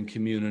participate and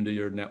commune into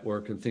your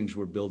network and things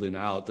we're building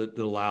out that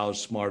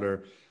allows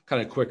smarter,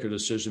 kind of quicker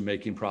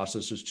decision-making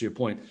processes, to your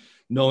point,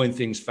 knowing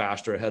things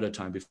faster ahead of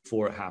time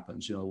before it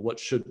happens. What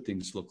should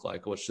things look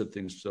like? What should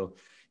things, so,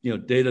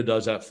 data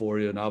does that for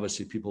you. And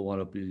obviously people want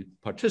to be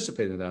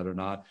participating in that or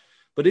not.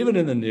 But even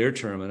in the near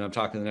term, and I'm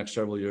talking the next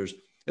several years,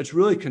 it's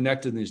really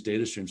connected in these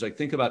data streams. Like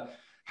think about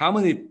how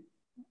many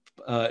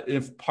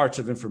if parts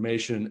of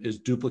information is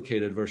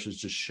duplicated versus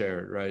just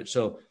shared, right?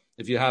 So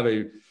if you have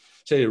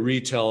say a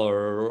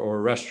retailer or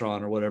a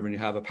restaurant or whatever, and you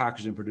have a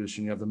packaging producer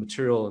and you have the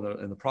material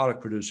and the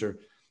product producer,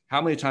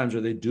 how many times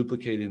are they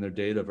duplicating their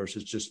data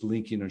versus just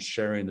linking and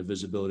sharing the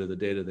visibility of the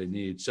data they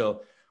need?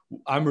 So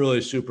I'm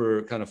really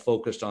super kind of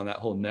focused on that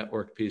whole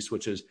network piece,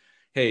 which is,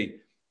 hey,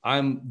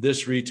 I'm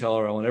this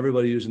retailer. I want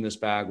everybody using this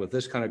bag with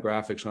this kind of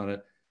graphics on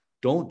it.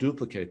 Don't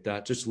duplicate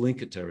that. Just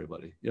link it to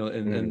everybody,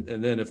 and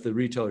then if the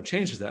retailer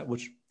changes that,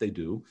 which they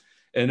do,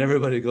 and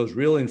everybody goes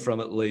reeling from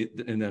it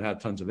late and then have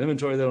tons of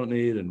inventory they don't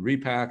need and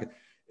repack.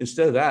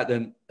 Instead of that,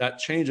 then that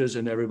changes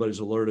and everybody's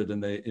alerted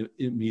and they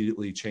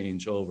immediately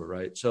change over,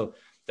 right? So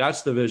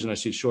that's the vision I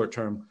see short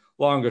term.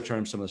 Longer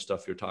term, some of the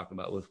stuff you're talking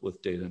about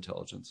with data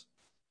intelligence.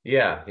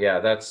 Yeah,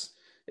 that's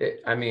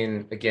it. I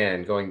mean,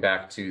 again, going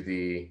back to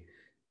the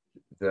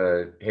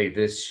hey,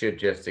 this should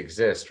just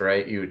exist,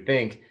 right? You would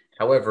think.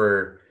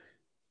 However,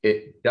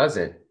 it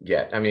doesn't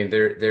yet. I mean,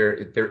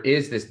 there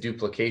is this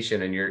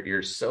duplication, and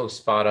you're so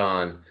spot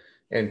on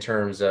in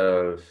terms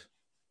of,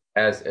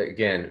 as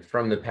again,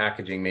 from the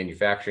packaging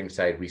manufacturing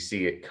side, we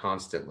see it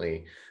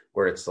constantly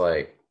where it's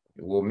like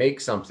we'll make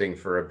something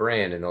for a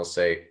brand and they'll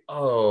say,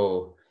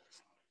 "Oh,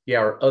 yeah,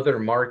 our other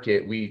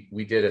market,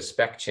 we did a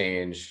spec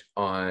change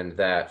on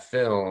that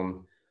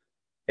film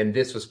and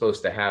this was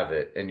supposed to have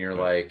it." And you're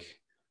Right. like,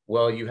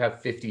 well, you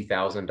have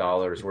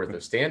 $50,000 worth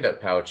of stand-up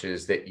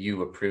pouches that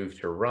you approved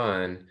to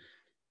run.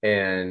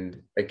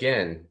 And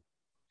again,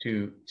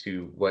 to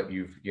what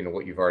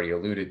you've already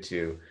alluded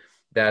to,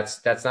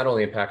 that's not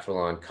only impactful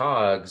on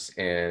COGS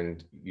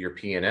and your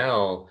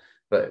P&L,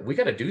 but we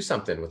got to do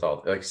something with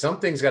all, like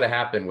something's got to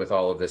happen with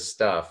all of this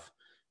stuff.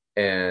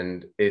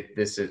 And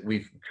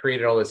we've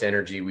created all this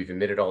energy, we've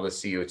emitted all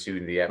this CO2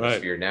 into the Right.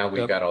 atmosphere. Now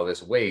we've Yep. got all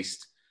this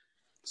waste.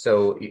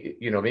 So,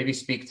 maybe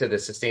speak to the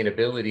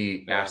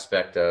sustainability Yeah.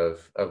 aspect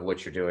of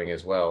what you're doing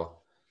as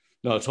well.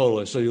 No,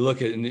 totally. So you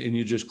look at and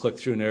you just click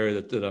through an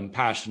area that I'm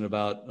passionate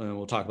about, and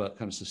we'll talk about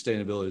kind of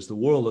sustainability as the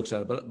world looks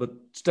at it. But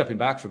stepping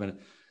back for a minute,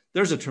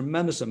 there's a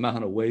tremendous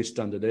amount of waste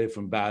done today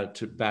from bad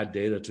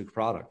data to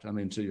product. I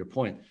mean, to your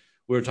point,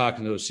 we were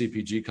talking to a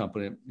CPG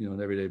company,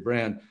 an everyday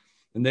brand,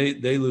 and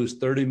they lose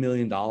 $30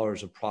 million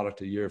of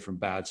product a year from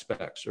bad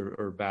specs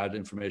or bad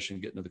information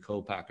getting to the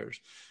co-packers.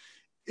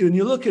 When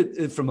you look at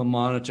it from a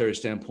monetary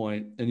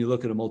standpoint and you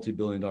look at a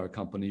multi-billion-dollar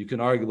company, you can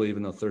arguably,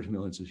 even though 30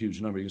 million is a huge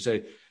number, you can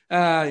say,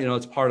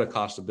 it's part of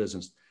cost of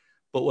business.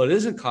 But what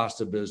isn't cost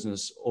of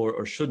business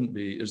or shouldn't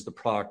be is the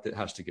product that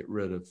has to get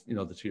rid of,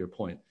 to your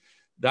point.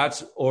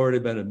 That's already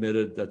been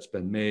admitted, that's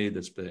been made,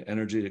 that's been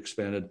energy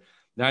expended.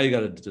 Now you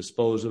got to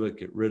dispose of it,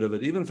 get rid of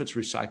it. Even if it's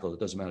recycled, it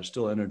doesn't matter, it's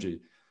still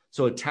energy.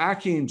 So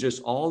attacking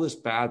just all this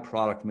bad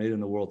product made in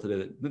the world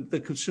today that the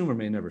consumer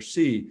may never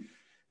see,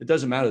 it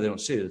doesn't matter, they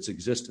don't see it, it's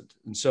existent.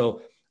 And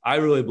so I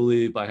really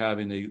believe by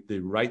having the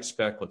right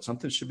spec, what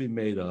something should be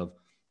made of,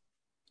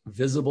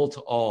 visible to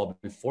all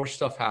before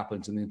stuff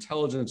happens, and the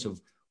intelligence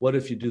of what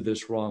if you do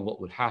this wrong, what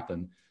would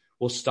happen,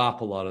 will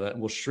stop a lot of that,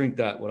 and we'll shrink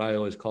that, what I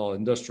always call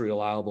industrial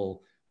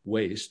allowable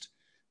waste,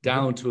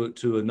 down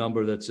to a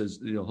number that says,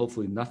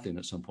 hopefully nothing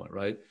at some point,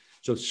 right?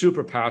 So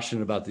super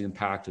passionate about the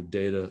impact of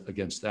data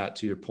against that,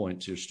 to your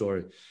point, to your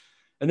story.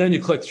 And then you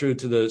click through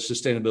to the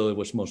sustainability,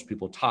 which most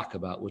people talk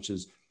about, which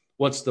is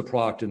what's the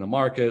product in the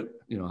market,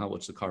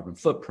 what's the carbon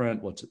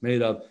footprint, what's it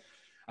made of.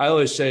 I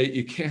always say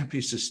you can't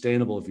be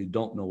sustainable if you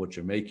don't know what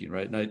you're making,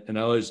 right? And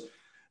I always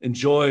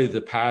enjoy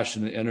the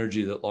passion and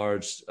energy that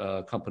large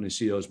company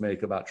CEOs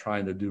make about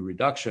trying to do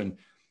reduction.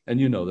 And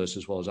this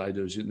as well as I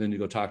do. And then you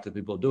go talk to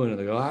people doing it, and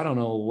they go, I don't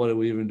know, what are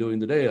we even doing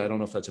today? I don't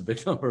know if that's a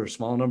big number or a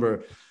small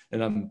number,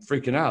 and I'm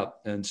freaking out.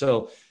 And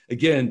so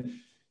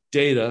again,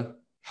 data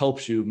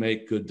helps you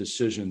make good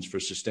decisions for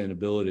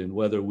sustainability, and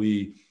whether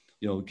we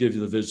give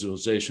you the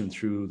visualization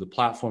through the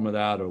platform of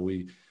that, or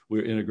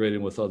we're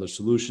integrating with other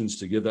solutions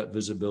to give that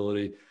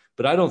visibility.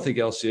 But I don't think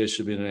LCA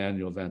should be an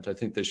annual event. I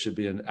think they should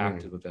be an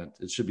active event.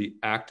 It should be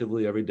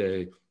actively every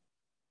day.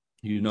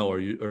 Are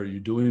you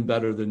doing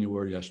better than you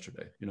were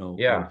yesterday?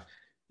 Yeah.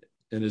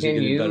 And is it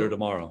getting better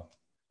tomorrow?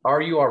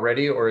 Are you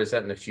already, or is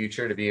that in the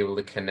future, to be able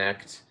to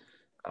connect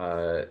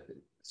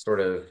sort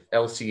of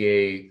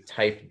LCA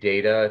type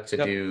data to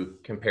do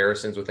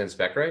comparisons within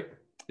SpecRite?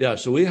 Yeah,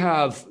 so we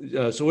have,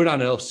 so we're not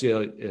an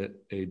LCA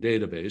a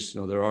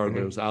database. There are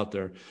those out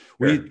there.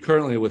 We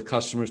currently, with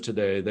customers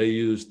today, they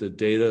use the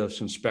data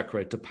from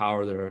SpecRite to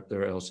power their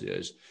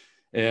LCAs.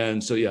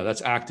 And so, yeah,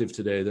 that's active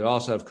today. They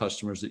also have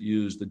customers that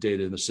use the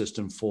data in the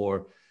system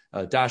for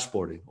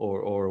dashboarding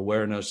or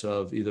awareness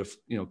of either,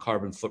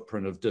 carbon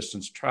footprint of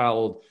distance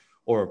traveled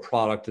or a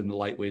product and the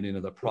lightweighting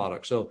of the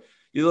product. So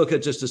you look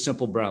at just a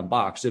simple brown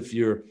box. If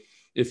you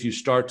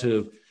start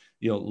to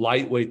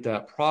lightweight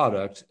that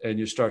product and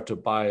you start to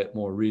buy it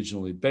more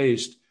regionally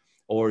based,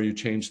 or you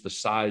change the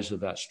size of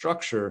that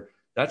structure,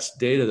 that's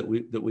data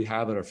that we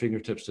have at our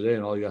fingertips today.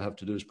 And all you have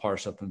to do is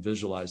parse up and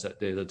visualize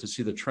that data to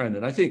see the trend.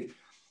 And I think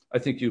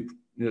you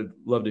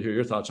love to hear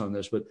your thoughts on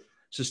this, but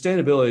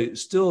sustainability,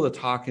 still the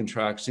talking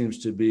track seems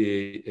to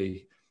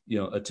be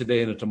a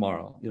today and a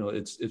tomorrow.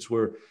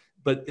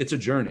 But it's a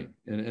journey.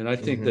 And I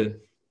think that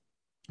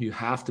you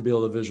have to be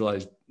able to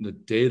visualize the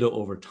data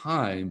over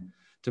time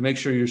to make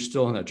sure you're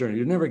still on that journey.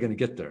 You're never going to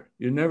get there.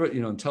 You're never,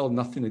 until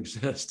nothing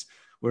exists,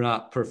 we're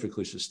not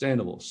perfectly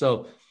sustainable.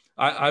 So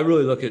I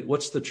really look at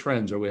what's the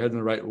trends. Are we heading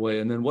the right way?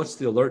 And then what's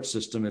the alert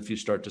system if you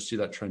start to see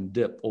that trend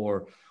dip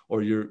or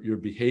your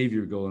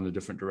behavior go in a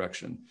different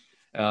direction?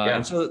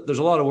 And so there's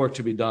a lot of work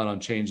to be done on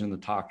changing the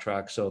talk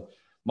track. So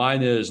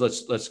mine is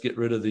let's get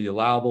rid of the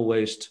allowable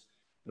waste,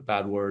 the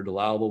bad word,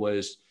 allowable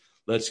waste.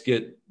 Let's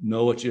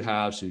know what you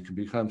have so you can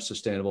become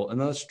sustainable. And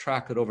then let's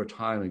track it over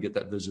time and get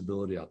that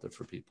visibility out there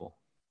for people.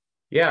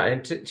 Yeah,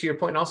 and to your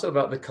point also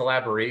about the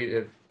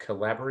collaborative,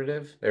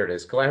 there it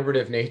is,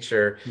 collaborative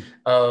nature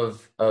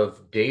of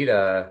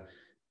data.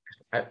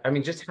 I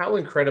mean, just how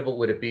incredible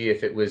would it be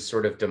if it was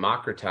sort of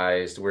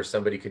democratized, where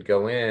somebody could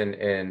go in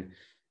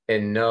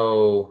and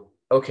know,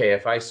 okay,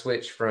 if I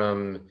switch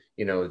from,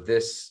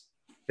 this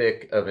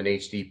thick of an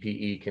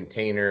HDPE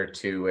container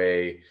to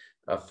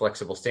a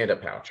flexible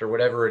stand-up pouch or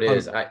whatever it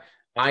is.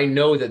 I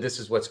know that this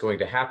is what's going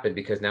to happen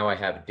because now I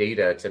have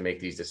data to make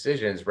these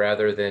decisions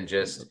rather than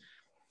just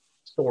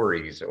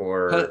stories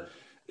or.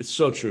 It's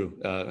so true.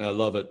 I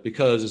love it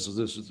because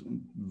this is a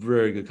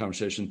very good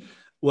conversation.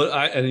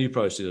 And you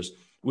probably see this,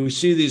 we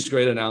see these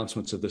great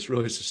announcements of this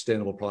really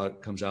sustainable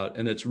product comes out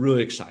and it's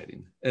really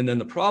exciting. And then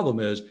the problem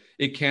is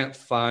it can't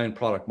find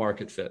product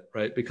market fit,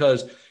 right?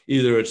 Because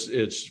either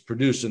it's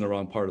produced in the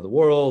wrong part of the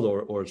world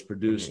or it's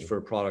produced for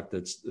a product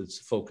that's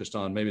focused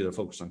on, maybe they're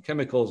focused on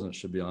chemicals and it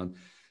should be on,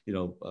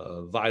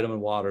 vitamin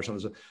water or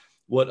something. So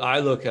what I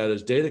look at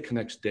is data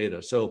connects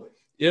data. So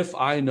if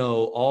I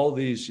know all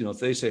these, if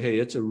they say, hey,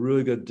 it's a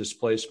really good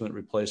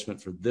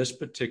replacement for this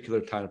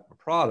particular type of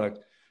product,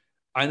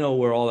 I know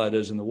where all that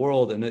is in the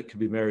world and it can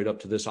be married up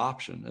to this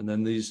option. And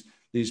then these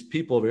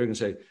people over here can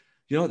say,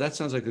 that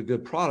sounds like a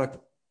good product.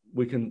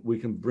 We can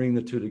bring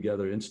the two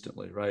together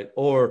instantly, right?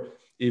 Or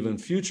even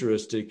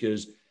futuristic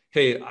is,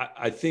 hey,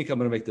 I think I'm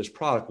going to make this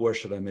product. Where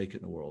should I make it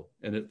in the world?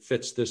 And it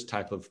fits this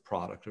type of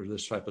product or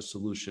this type of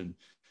solution.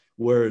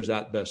 Where is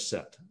that best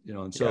set?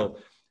 And so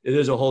it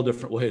is a whole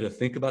different way to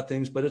think about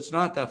things, but it's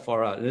not that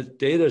far out. And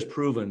data has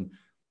proven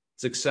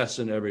success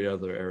in every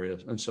other area.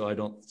 And so I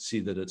don't see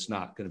that it's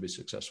not going to be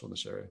successful in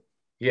this area.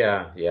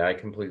 Yeah, I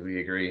completely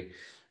agree.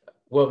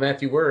 Well,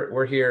 Matthew,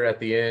 we're here at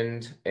the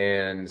end.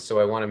 And so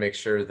I want to make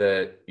sure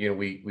that,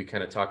 we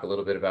kind of talk a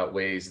little bit about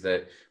ways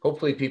that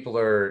hopefully people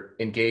are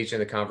engaged in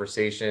the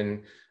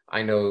conversation.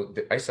 I know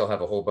that I still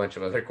have a whole bunch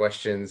of other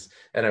questions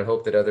and I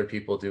hope that other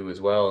people do as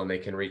well. And they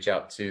can reach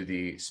out to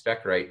the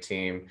SpecRite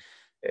team.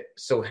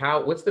 So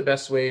what's the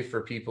best way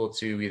for people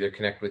to either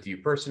connect with you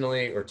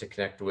personally or to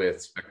connect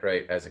with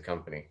SpecRite as a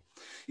company?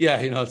 Yeah,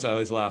 it's I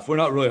always laugh. We're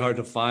not really hard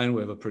to find.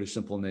 We have a pretty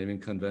simple naming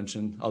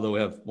convention, although we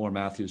have more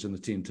Matthews in the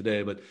team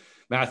today. But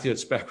Matthew at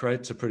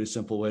SpecRite's a pretty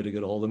simple way to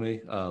get a hold of me.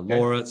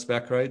 Laura at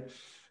SpecRite,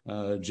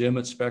 Jim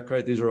at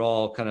SpecRite. These are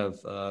all kind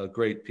of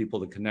great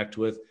people to connect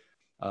with.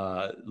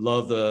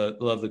 Love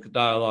the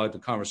dialogue, the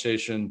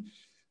conversation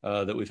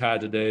that we've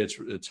had today.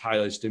 It's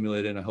highly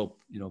stimulating. I hope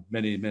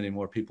many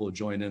more people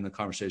join in the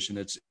conversation.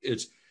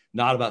 It's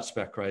not about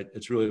SpecRite.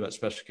 It's really about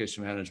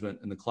specification management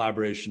and the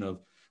collaboration of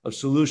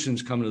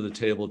solutions coming to the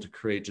table to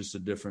create just a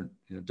different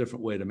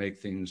way to make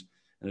things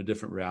and a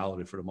different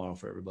reality for tomorrow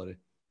for everybody.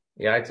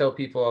 Yeah, I tell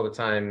people all the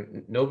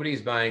time,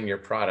 nobody's buying your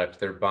product.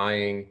 They're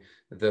buying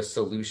the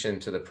solution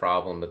to the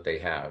problem that they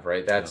have,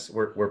 right?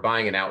 We're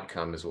buying an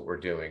outcome is what we're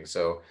doing.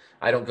 So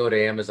I don't go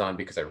to Amazon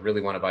because I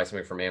really want to buy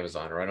something from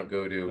Amazon, or I don't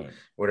go to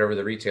whatever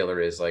the retailer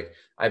is. Like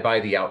I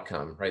buy the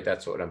outcome, right?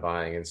 That's what I'm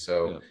buying. And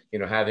so,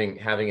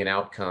 having an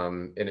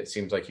outcome, and it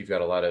seems like you've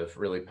got a lot of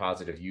really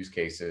positive use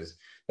cases.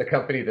 The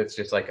company that's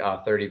just like,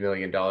 $30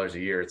 million a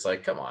year. It's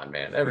like, come on,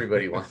 man,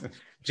 everybody wants,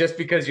 just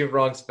because you have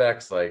wrong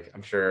specs. Like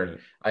I'm sure,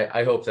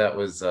 I hope that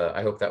was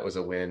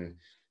a win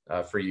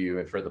for you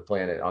and for the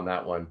planet on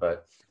that one.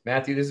 But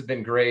Matthew, this has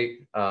been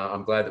great.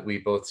 I'm glad that we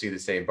both see the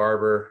same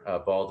barber.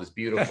 Bald is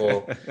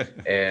beautiful,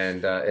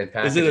 and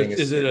packaging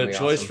is it a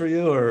choice for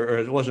you, or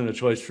it wasn't a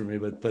choice for me?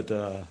 But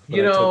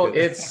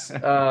it's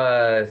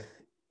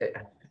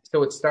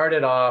so it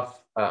started off.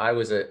 I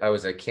was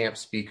a camp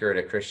speaker at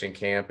a Christian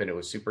camp, and it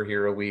was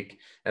Superhero Week,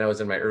 and I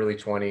was in my early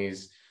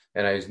 20s,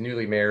 and I was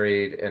newly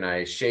married, and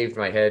I shaved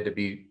my head to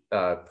be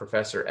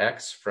Professor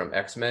X from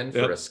X-Men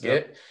for a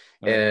skit,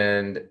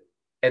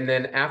 and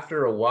then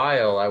after a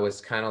while, I was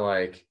kind of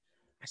like,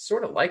 I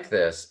sort of like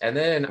this, and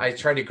then I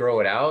tried to grow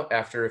it out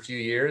after a few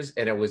years,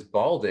 and it was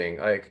balding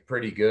like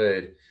pretty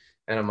good.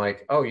 And I'm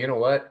like, oh, you know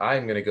what?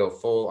 I'm going to go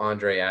full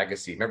Andre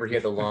Agassi. Remember, he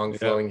had the long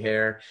flowing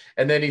hair,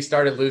 and then he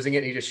started losing it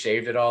and he just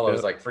shaved it all. I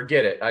was like,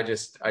 forget it. I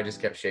just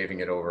kept shaving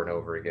it over and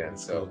over again.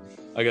 So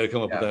I got to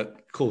come up with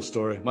that cool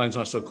story. Mine's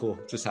not so cool.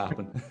 It just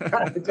happened.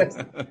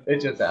 it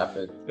just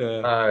happened.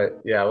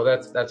 Well,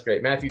 that's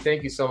great. Matthew,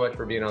 thank you so much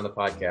for being on the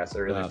podcast. I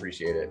really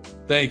appreciate it.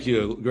 Thank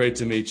you. Great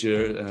to meet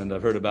you. And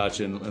I've heard about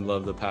you and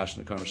love the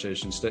passionate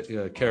conversation.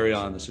 Carry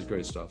on. This is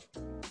great stuff.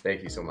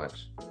 Thank you so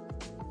much.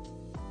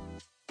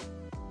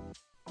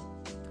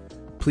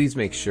 Please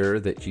make sure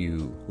that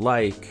you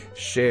like,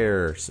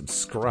 share,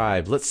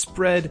 subscribe. Let's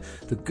spread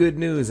the good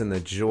news and the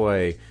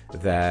joy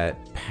that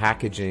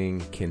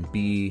packaging can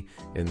be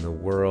in the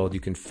world.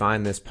 You can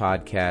find this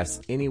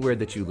podcast anywhere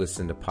that you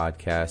listen to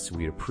podcasts.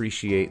 We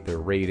appreciate the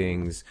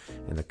ratings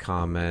and the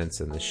comments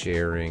and the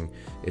sharing.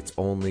 It's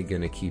only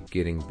going to keep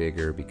getting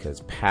bigger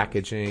because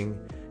packaging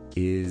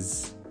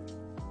is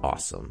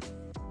awesome.